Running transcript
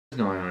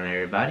going on,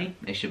 everybody?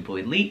 It's your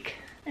boy Leek.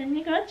 And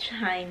you got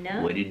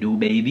China. What it do,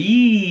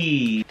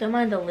 baby? Don't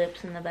mind the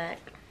lips in the back.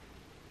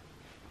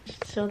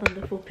 Just show them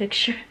the full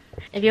picture.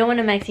 If you're one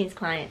of Maxine's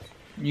clients,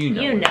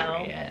 you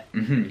know.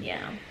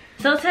 Yeah.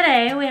 So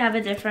today we have a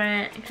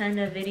different kind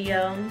of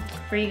video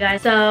for you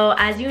guys. So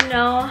as you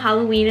know,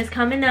 Halloween is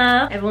coming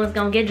up. Everyone's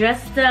gonna get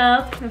dressed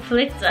up and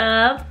flicked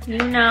up, you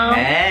know.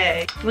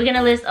 Hey. We're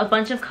gonna list a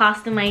bunch of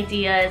costume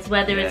ideas,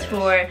 whether it's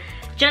for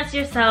just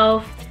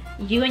yourself,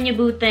 you and your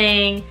boo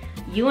thing,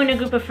 you and a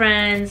group of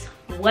friends,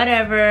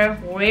 whatever.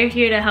 We're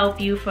here to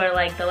help you for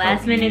like the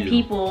last minute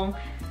people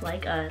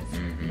like us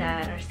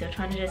that are still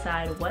trying to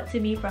decide what to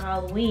be for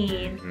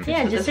Halloween.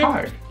 Yeah, just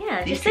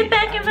sit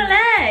back and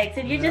relax.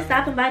 If you're just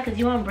stopping by because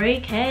you want a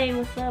break, hey,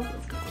 what's up?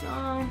 What's going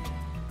on?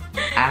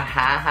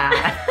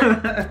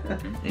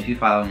 If you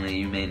follow me,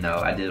 you may know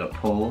I did a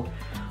poll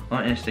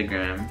on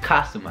Instagram,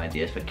 costume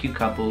ideas for cute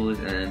couples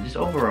and just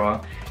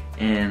overall.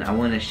 And I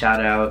want to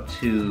shout out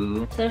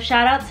to... So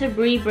shout out to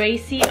Bree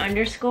Bracy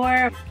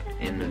 _.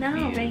 In the no,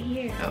 view. right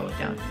here. Oh,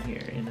 down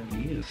here in the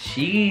view.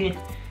 She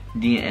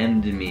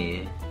DM'd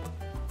me.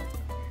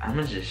 I'm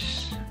gonna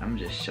just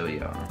show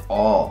y'all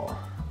all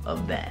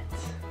of that.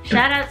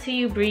 Shout out to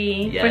you,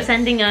 Bree, for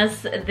sending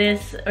us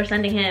this, or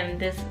sending him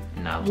this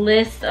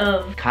list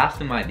of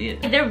costume ideas.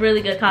 They're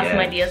really good costume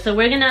ideas. So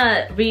we're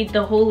gonna read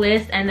the whole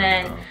list and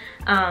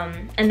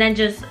then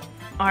just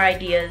our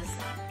ideas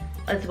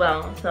as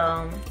well.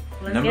 So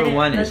number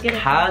one is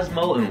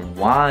Cosmo and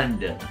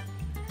Wanda,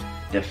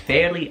 the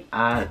Fairly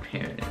Odd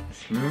Parents.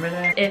 Remember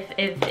that? If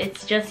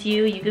it's just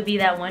you, you could be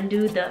that one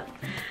dude, the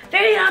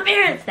Fairly Odd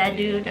Parents, that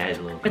dude.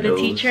 Or the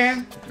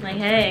teacher. Like,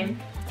 hey,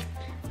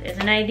 there's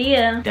an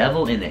idea.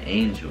 Devil and the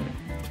Angel.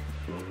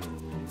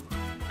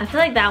 I feel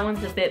like that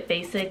one's a bit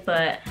basic,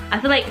 but I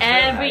feel like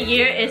every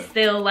year is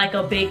still like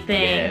a big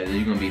thing. Yeah,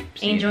 you're gonna be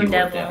angel and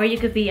devil. Or you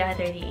could be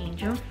either the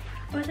angel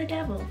or the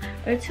devil.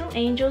 Or two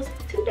angels,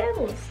 two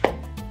devils.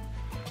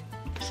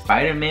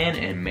 Spider-Man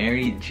and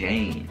Mary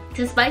Jane.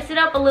 To spice it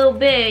up a little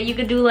bit, you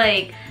could do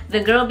like the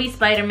girl be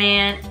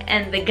Spider-Man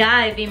and the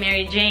guy be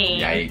Mary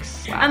Jane.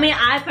 Yikes. Wow. I mean,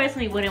 I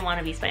personally wouldn't want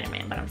to be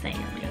Spider-Man, but I'm saying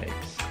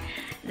yikes.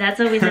 That's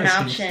always an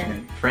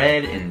option.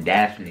 Fred and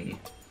Daphne.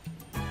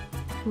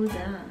 Who's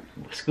that?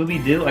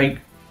 Scooby-Doo? Are you...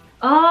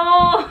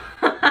 Oh!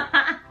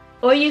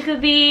 Or you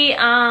could be,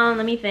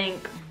 let me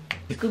think.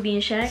 Scooby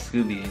and Shaq?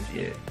 Scooby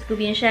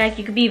and Shaq.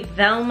 You could be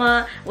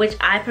Velma, which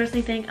I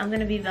personally think I'm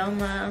gonna be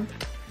Velma.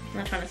 I'm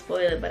not trying to spoil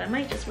it, but I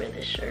might just wear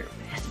this shirt.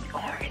 It has to be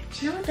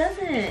orange. No, it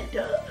doesn't. It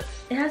does.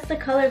 It has to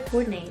color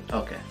coordinate.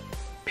 Okay.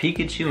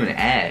 Pikachu and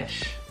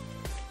Ash.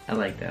 I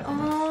like that one.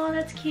 Oh,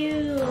 that's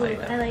cute.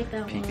 I like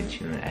that one.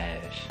 Pikachu and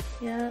Ash.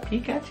 Yeah.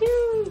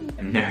 Pikachu.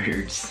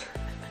 Nerds.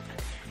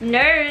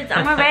 Nerds.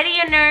 I'm already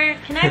a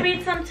nerd. Can I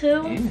read some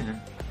too?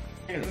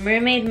 Yeah.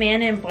 Mermaid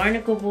Man and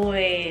Barnacle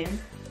Boy.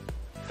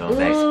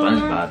 Throwback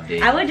SpongeBob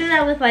days. I would do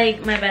that with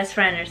like my best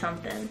friend or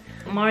something.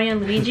 Mario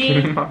and Luigi.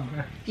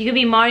 You could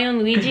be Mario and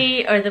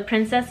Luigi, or the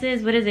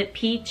princesses. What is it?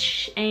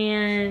 Peach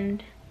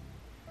and...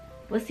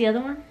 What's the other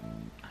one?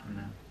 I don't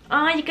know.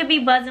 Oh, you could be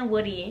Buzz and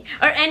Woody.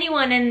 Or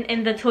anyone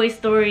in the Toy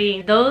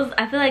Story. Those,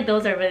 I feel like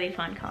those are really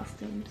fun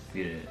costumes.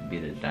 Be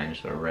the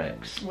Dinosaur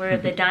Rex. We're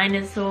the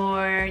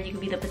dinosaur. You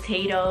could be the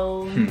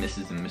potato. This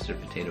is the Mr.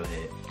 Potato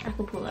Head. I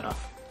could pull that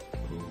off.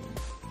 Ooh.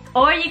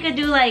 Or you could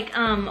do like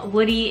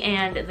Woody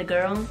and the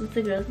girl. What's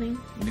the girl's name?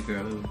 The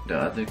girl who? The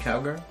other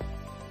cowgirl?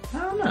 I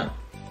don't know.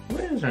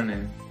 What is her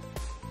name?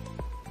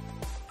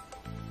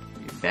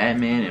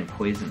 Batman and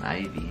Poison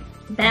Ivy.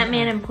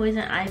 Batman and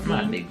Poison Ivy. I'm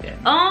not a big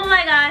Batman. Oh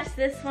my gosh,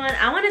 this one.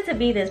 I wanted to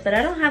be this, but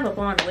I don't have a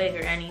blonde wig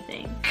or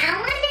anything. I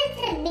wanted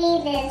to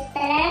be this,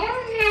 but I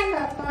don't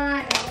have a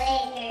blonde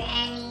wig or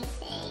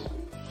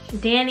anything.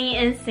 Danny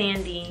and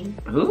Sandy.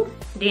 Who?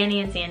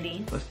 Danny and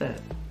Sandy. What's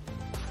that?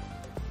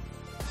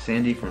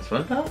 Sandy from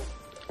SpongeBob?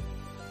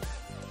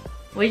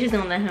 We're just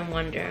gonna let him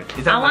wonder.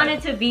 I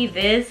wanted to be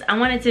this. I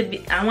wanted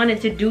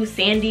to do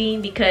Sandy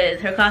because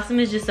her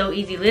costume is just so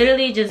easy.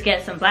 Literally just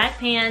get some black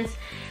pants,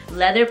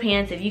 leather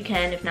pants if you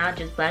can. If not,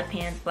 just black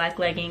pants, black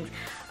leggings,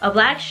 a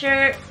black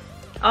shirt,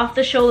 off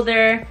the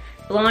shoulder,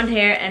 blonde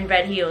hair, and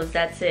red heels.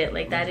 That's it.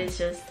 Like, that is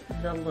just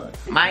the look.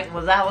 Mike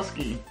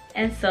Wazowski.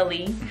 And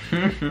Sully.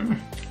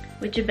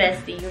 With your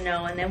bestie, you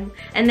know.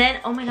 And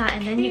then, oh my god,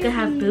 and then you could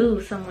have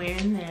Boo somewhere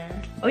in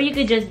there. Or you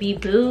could just be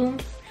Boo.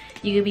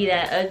 You could be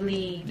that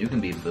ugly... You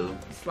can be Boo.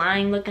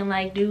 Slime looking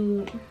like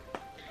dude.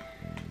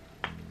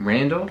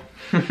 Randall?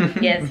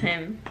 Yes,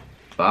 him.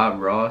 Bob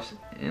Ross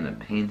in a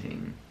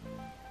painting.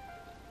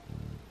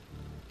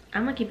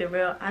 I'm gonna keep it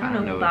real. I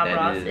don't know who Bob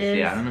Ross is.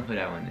 Yeah, I don't know who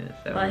that one is.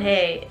 But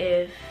hey,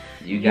 if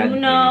you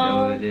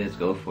know who it is,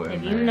 go for it.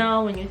 If you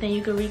know and you think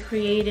you could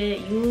recreate it,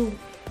 you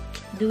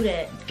do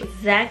that.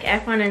 Zac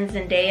Efron and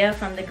Zendaya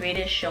from The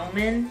Greatest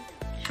Showman.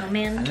 I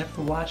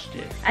never watched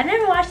it. I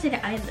never watched it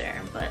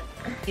either, but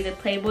either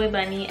Playboy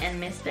Bunny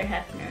and Mr.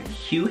 Hefner.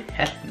 Hugh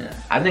Hefner.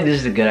 I think this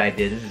is a good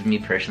idea. This is me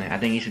personally. I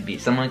think you should be,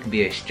 someone could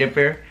be a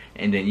stripper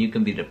and then you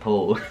can be the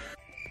pole.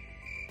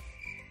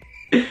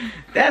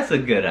 That's a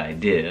good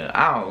idea.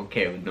 I don't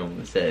care what no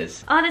one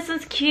says. Oh, this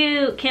one's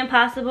cute. Kim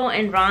Possible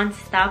and Ron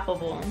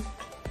Stoppable.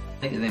 I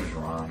think his name's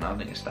Ron. I don't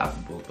think it's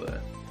Stoppable,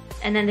 but...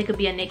 And then there could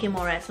be a naked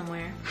mole rat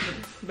somewhere.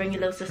 Bring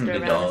your little sister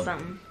The around dog. or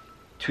something.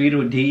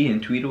 Tweedledee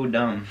and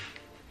Tweedledum.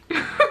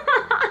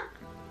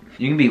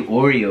 You can be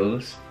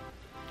Oreos.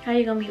 How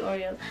you gonna be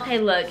Oreos? Okay,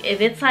 look, if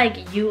it's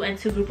like you and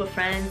two group of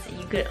friends,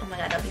 you could, oh my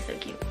god, that'd be so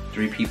cute.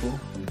 3 people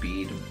would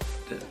be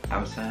the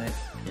outside,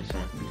 and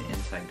someone would be the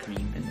inside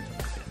cream, and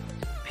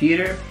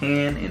Peter,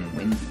 Pan, and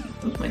Wendy.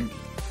 Who's Wendy?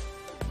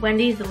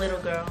 Wendy's the little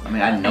girl. I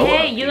mean, I know.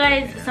 Hey, you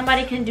guys,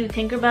 somebody can do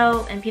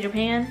Tinkerbell and Peter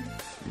Pan.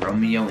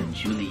 Romeo and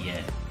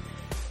Juliet.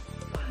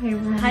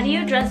 How do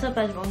you dress up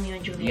as Romeo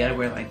and Juliet? You gotta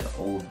wear like the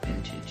old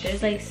vintage.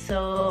 There's like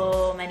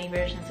so many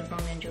versions of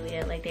Romeo and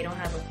Juliet. Like they don't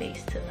have a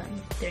face to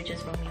them. They're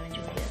just Romeo and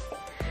Juliet.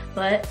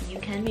 But you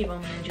can be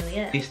Romeo and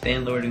Juliet. He's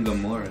Stan Lord and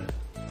Gomorrah.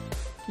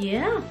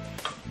 Yeah.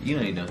 You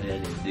don't even know who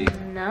that is, do you?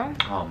 No.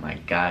 Oh my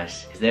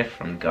gosh. They're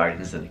from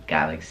Guardians of the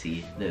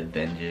Galaxy, the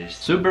Avengers.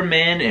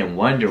 Superman and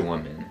Wonder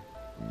Woman.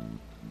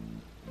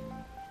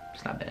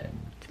 It's not bad.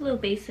 It's a little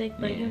basic,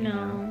 but Yeah, you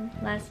know,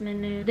 last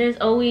minute. There's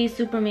always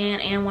Superman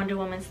and Wonder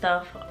Woman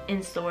stuff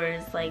in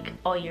stores like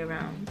all year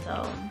round,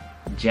 so.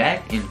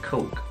 Jack and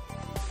Coke.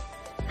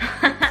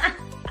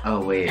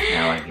 Oh wait,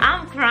 now I get it.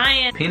 I'm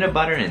crying. Peanut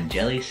butter and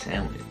jelly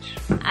sandwich.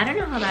 I don't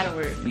know how that'll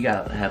work. You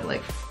gotta have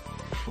like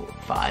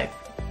 5.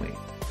 Wait.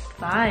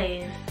 5.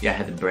 You gotta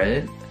have the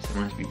bread.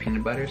 Someone has to be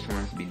peanut butter,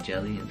 someone has to be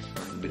jelly, and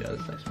someone has to be the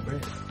other slice of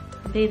bread.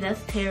 Babe,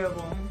 that's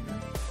terrible.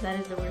 That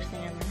is the worst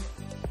thing ever.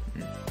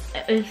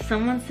 If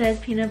someone says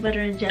peanut butter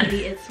and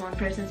jelly, it's one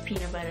person's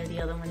peanut butter,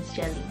 the other one's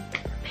jelly.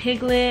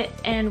 Piglet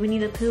and Winnie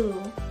the Pooh.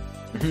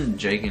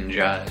 Drake and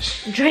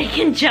Josh. Drake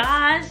and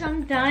Josh,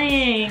 I'm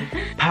dying.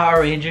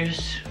 Power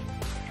Rangers.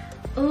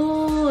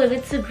 Ooh, if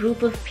it's a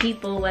group of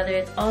people, whether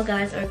it's all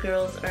guys or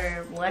girls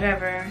or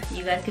whatever,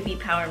 you guys could be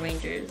Power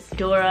Rangers.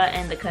 Dora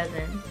and the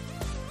cousin.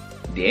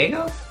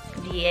 Diego?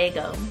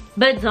 Diego.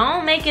 But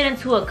don't make it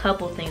into a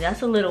couple thing.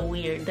 That's a little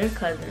weird. They're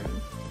cousins.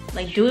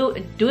 Like do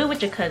it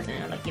with your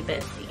cousin, like your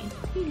bestie.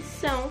 He's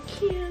so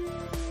cute. You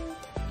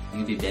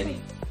can do Denny.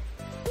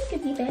 You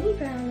could be Betty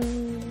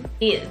Brown.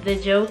 The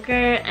Joker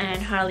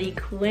and Harley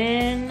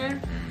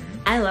Quinn.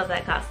 I love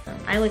that costume.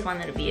 I always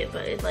wanted to be it,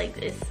 but it's like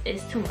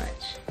it's too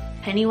much.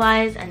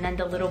 Pennywise and then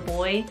the little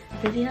boy.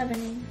 Does he have a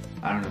name?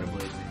 I don't know the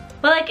boy's name.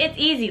 But like it's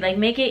easy. Like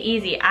make it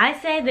easy. I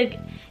say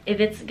if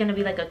it's gonna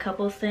be like a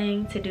couples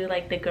thing, to do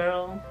like the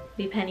girl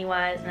be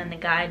Pennywise and then the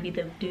guy be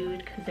the dude,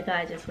 because the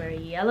guy just wear a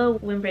yellow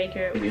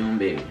windbreaker. Be on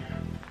baby.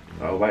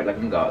 All white like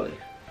I'm golly.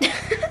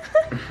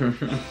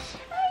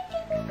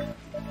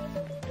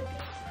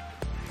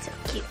 So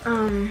cute.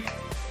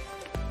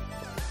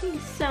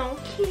 He's so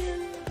cute.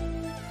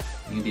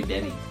 You can do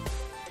Denny.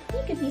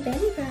 You could be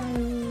Betty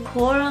Brown.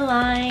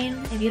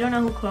 Coraline. If you don't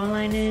know who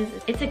Coraline is,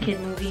 it's a kid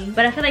movie.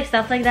 But I feel like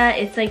stuff like that,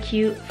 it's like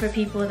cute for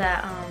people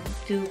that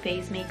do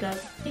face makeup.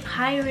 Like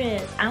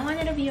pirates. I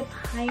wanted to be a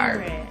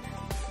pirate.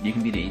 You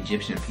can be the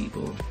Egyptian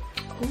people.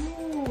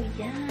 Ooh,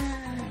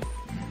 yeah.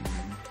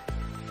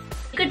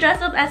 You could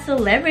dress up as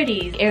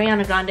celebrities.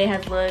 Ariana Grande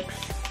has looks.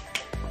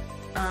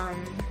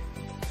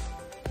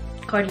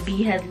 Cardi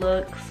B has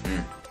looks.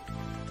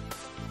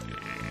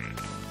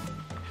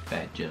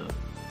 Fat Joe.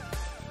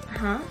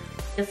 Huh?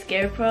 A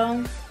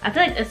scarecrow. I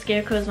feel like a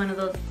scarecrow is one of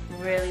those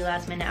really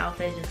last minute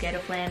outfits. Just get a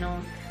flannel,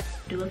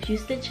 do a few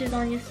stitches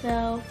on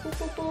yourself. Boop,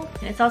 boop,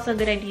 boop. And it's also a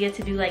good idea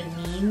to do like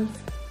memes.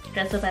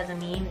 Dress up as a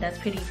meme. That's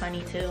pretty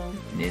funny too.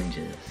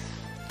 Ninjas.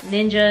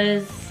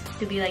 Ninjas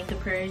could be like the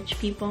Purge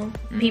people.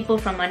 People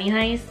from Money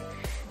Heist.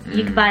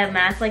 You could buy a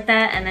mask like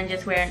that and then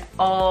just wear an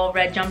all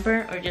red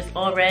jumper or just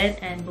all red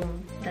and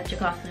boom, that's your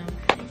costume.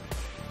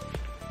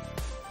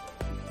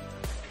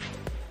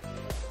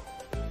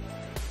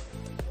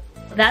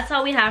 That's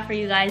all we have for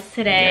you guys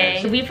today.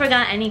 Yes. If we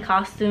forgot any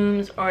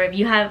costumes or if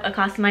you have a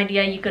costume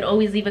idea, you could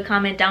always leave a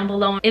comment down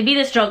below. It'd be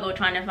the struggle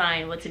trying to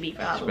find what to be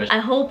for Halloween. I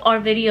hope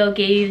our video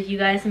gave you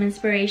guys some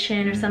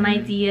inspiration or some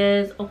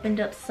ideas, opened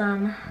up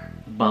some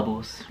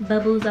Bubbles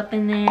up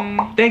in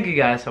there. Thank you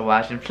guys for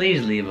watching.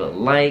 Please leave a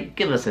like,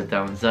 give us a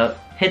thumbs up,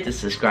 hit the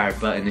subscribe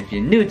button if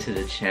you're new to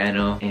the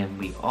channel, and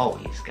we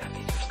always got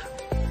videos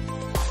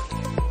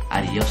coming.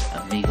 Adios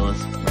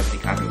amigos.